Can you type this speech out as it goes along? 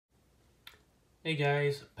Hey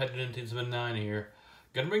guys, Pet1979 here.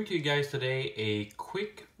 Gonna bring to you guys today a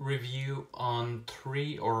quick review on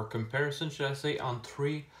or comparison, should I say, on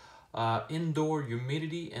three indoor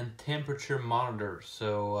humidity and temperature monitors.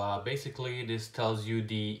 So basically this tells you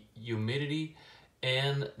the humidity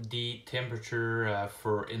and the temperature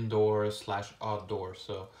for indoors slash outdoors.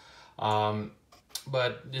 Um,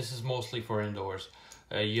 but this is mostly for indoors.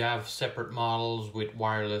 You have separate models with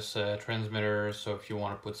wireless transmitters, so if you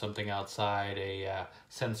want to put something outside, a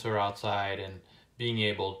sensor outside, and being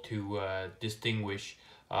able to distinguish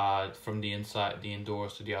from the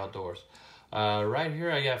indoors to the outdoors. Right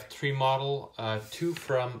here I have three model, two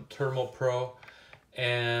from Thermopro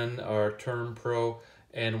or Termopro,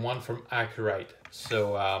 and one from AcuRite.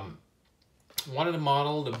 So one of the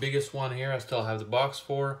model, the biggest one here, I still have the box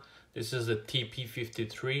for. This is the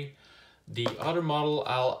TP53. The other model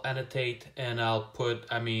I'll annotate and I'll put,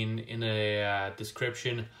 in a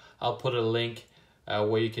description, I'll put a link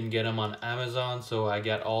where you can get them on Amazon. So I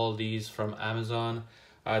got all these from Amazon.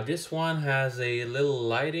 This one has a little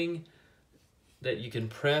lighting that you can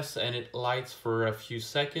press and it lights for a few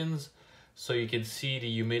seconds. So you can see the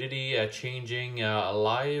humidity changing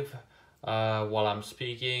live while I'm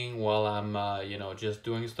speaking, while I'm just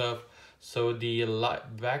doing stuff. So the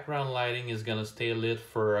background lighting is gonna stay lit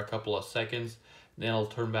for a couple of seconds, then it'll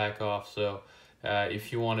turn back off. So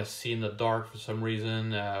if you want to see in the dark for some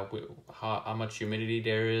reason how much humidity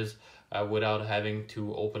there is without having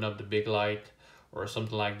to open up the big light or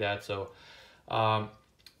something like that. So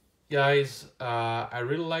guys, I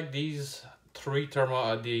really like these three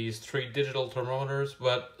digital thermometers,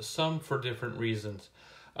 but some for different reasons.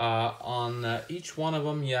 On each one of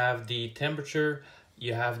them you have the temperature,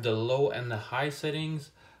 you have the low and the high settings,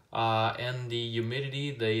 and the humidity,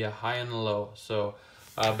 the high and the low. So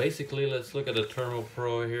basically, let's look at the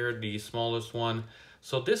Termopro here, the smallest one.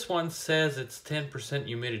 So this one says it's 10%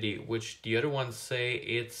 humidity, which the other ones say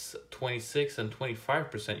it's 26 and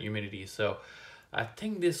 25% humidity. So I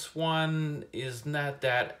think this one is not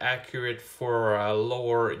that accurate for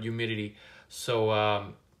lower humidity.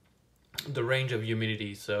 So the range of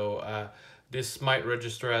humidity. So this might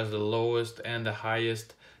register as the lowest, and the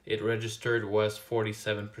highest it registered was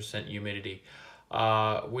 47% humidity.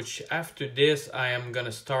 Which after this I am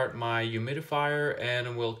gonna start my humidifier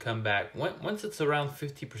and we'll come back. Once it's around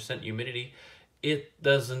 50% humidity, it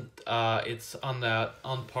doesn't it's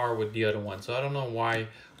on par with the other one. So I don't know why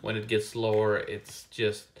when it gets lower it's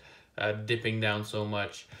just dipping down so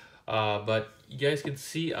much. But you guys can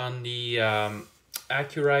see on the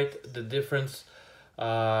AcuRite the difference.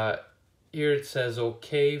 Here it says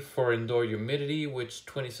okay for indoor humidity, which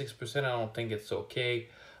 26%, I don't think it's okay.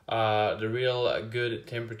 The real good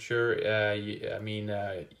temperature,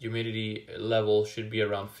 humidity level should be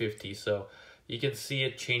around 50. So you can see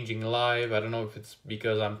it changing live. I don't know if it's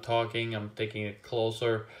because I'm talking, I'm taking it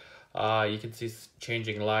closer. You can see it's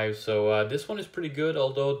changing live. So this one is pretty good,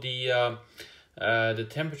 although the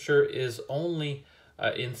temperature is only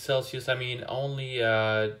in Celsius.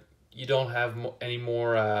 You don't have any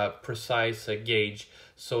more precise gauge.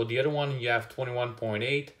 So the other one you have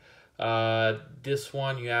 21.8. This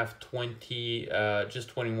one you have just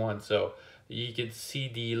 21. So you can see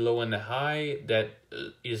the low and the high that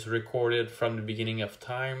is recorded from the beginning of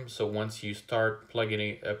time. So once you start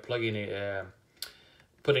putting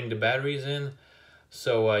the batteries in,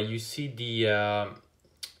 so you see the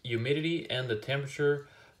humidity and the temperature.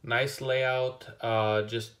 Nice layout,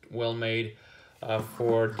 just well made.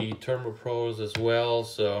 For the Thermopros as well.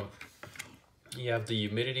 So you have the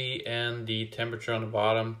humidity and the temperature on the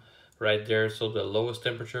bottom right there. So the lowest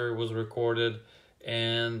temperature was recorded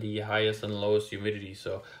and the highest and lowest humidity.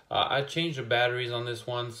 So I changed the batteries on this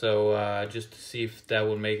one, so just to see if that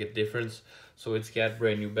would make a difference. So it's got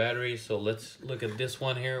brand new batteries. So let's look at this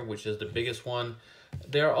one here, which is the biggest one.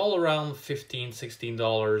 They're all around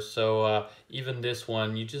 $15–16. So even this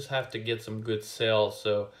one, you just have to get some good sales.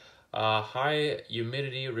 So high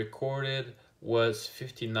humidity recorded was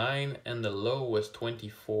 59 and the low was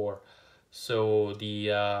 24. So the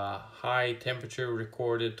high temperature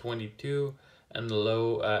recorded 22 and the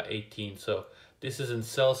low 18. So this is in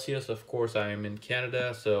Celsius. Of course I am in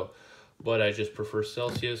Canada, but I just prefer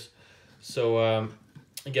Celsius. So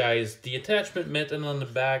guys, the attachment method on the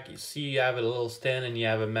back, you see you have a little stand and you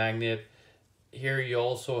have a magnet. Here you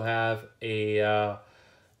also have a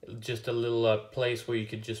just a little place where you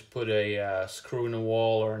could just put a screw in the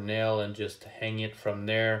wall or a nail and just hang it from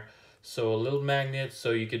there. So a little magnet, so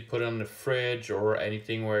you could put it on the fridge or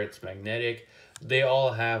anything where it's magnetic. They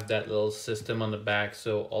all have that little system on the back,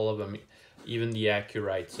 so all of them, even the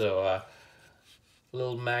AcuRite. So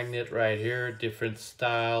little magnet right here, different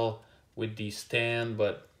style, with the stand,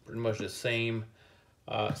 but pretty much the same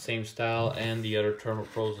same style, and the other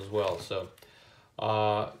Termopros as well. So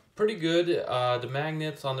pretty good. The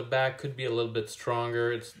magnets on the back could be a little bit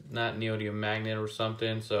stronger. It's not neodymium magnet or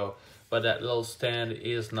something, so but that little stand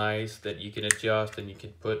is nice that you can adjust and you can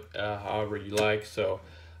put however you like. So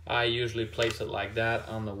I usually place it like that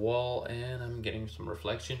on the wall, and I'm getting some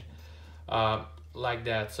reflection like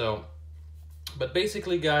that. So but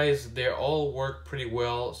basically guys, they all work pretty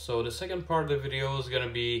well. So the second part of the video is going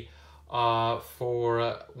to be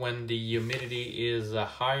for when the humidity is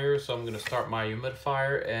higher. So I'm going to start my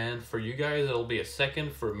humidifier, and for you guys it'll be a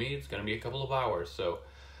second. For me it's going to be a couple of hours. So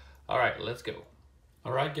all right, let's go.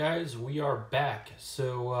 All right guys, we are back.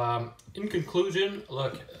 So in conclusion,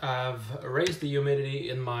 look, I've raised the humidity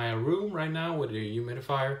in my room right now with the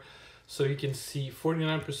humidifier. So you can see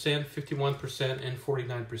 49%, 51%, and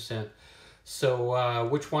 49%. So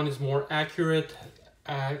which one is more accurate?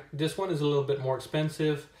 This one is a little bit more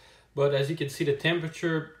expensive, but as you can see, the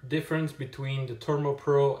temperature difference between the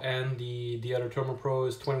Termopro and the other Termopro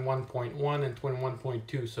is 21.1 and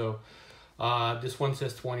 21.2. So this one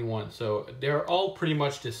says 21. So they're all pretty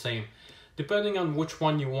much the same, depending on which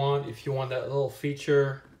one you want. If you want that little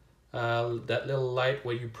feature, that little light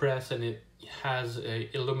where you press and it has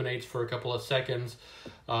illuminates for a couple of seconds,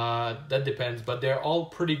 that depends, but they're all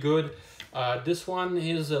pretty good. This one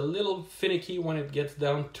is a little finicky when it gets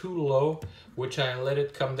down too low, which I let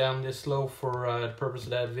it come down this low for the purpose of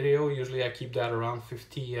that video. Usually I keep that around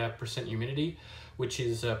 50% humidity, which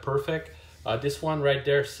is perfect. This one right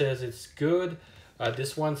there says it's good.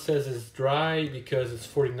 This one says it's dry because it's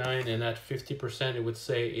 49, and at 50% it would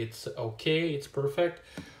say it's okay, it's perfect.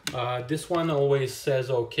 This one always says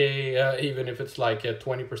okay, even if it's like a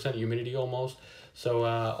 20% humidity almost. So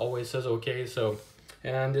always says okay. So,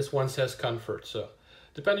 and this one says comfort. So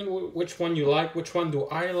depending which one you like. Which one do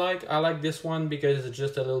I like? I like this one because it's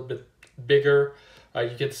just a little bit bigger.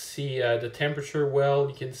 You can see the temperature well,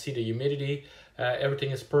 you can see the humidity. Everything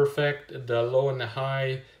is perfect. The low and the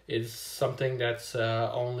high is something that's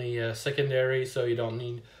only secondary, so you don't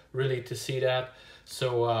need really to see that.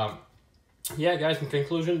 So yeah guys, in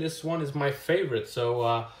conclusion, this one is my favorite.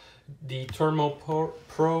 So the Termopro,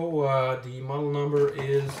 the model number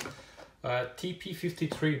is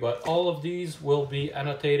TP53, but all of these will be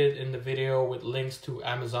annotated in the video with links to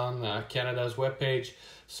Amazon Canada's webpage,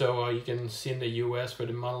 so you can see in the US for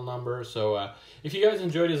the model number. So if you guys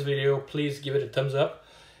enjoyed this video, please give it a thumbs up.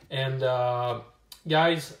 And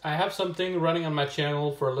guys, I have something running on my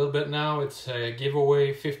channel for a little bit now. It's a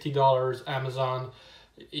giveaway, $50 Amazon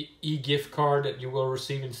e-gift card that you will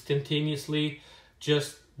receive instantaneously.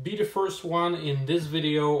 Just be the first one in this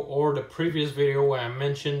video or the previous video where I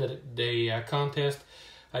mentioned that the contest.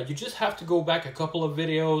 You just have to go back a couple of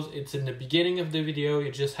videos. It's in the beginning of the video.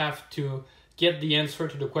 You just have to get the answer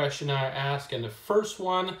to the question I asked, and the first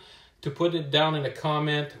one to put it down in a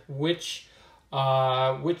comment which you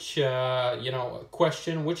know,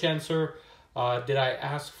 question, which answer did I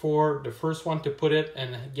ask for. The first one to put it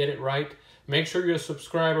and get it right. Make sure you're a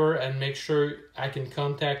subscriber, and make sure I can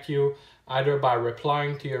contact you either by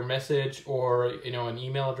replying to your message or, you know, an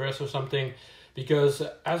email address or something. Because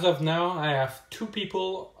as of now, I have 2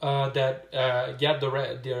 people that got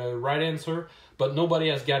the right answer, but nobody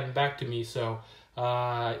has gotten back to me. So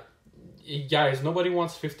guys, nobody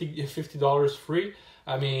wants $50 free.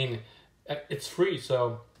 I mean, it's free.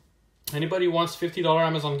 So anybody wants $50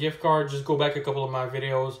 Amazon gift card, just go back a couple of my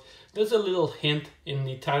videos. There's a little hint in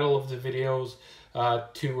the title of the videos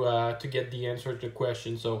to get the answer to the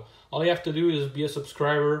question. So all you have to do is be a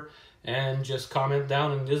subscriber and just comment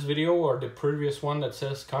down in this video or the previous one that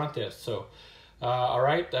says contest. So all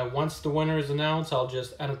right, once the winner is announced, I'll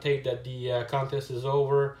just annotate that the contest is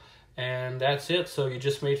over, and that's it. So you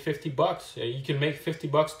just made 50 bucks. You can make 50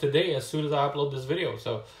 bucks today as soon as I upload this video.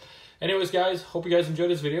 So anyways guys, hope you guys enjoyed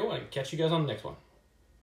this video, and catch you guys on the next one.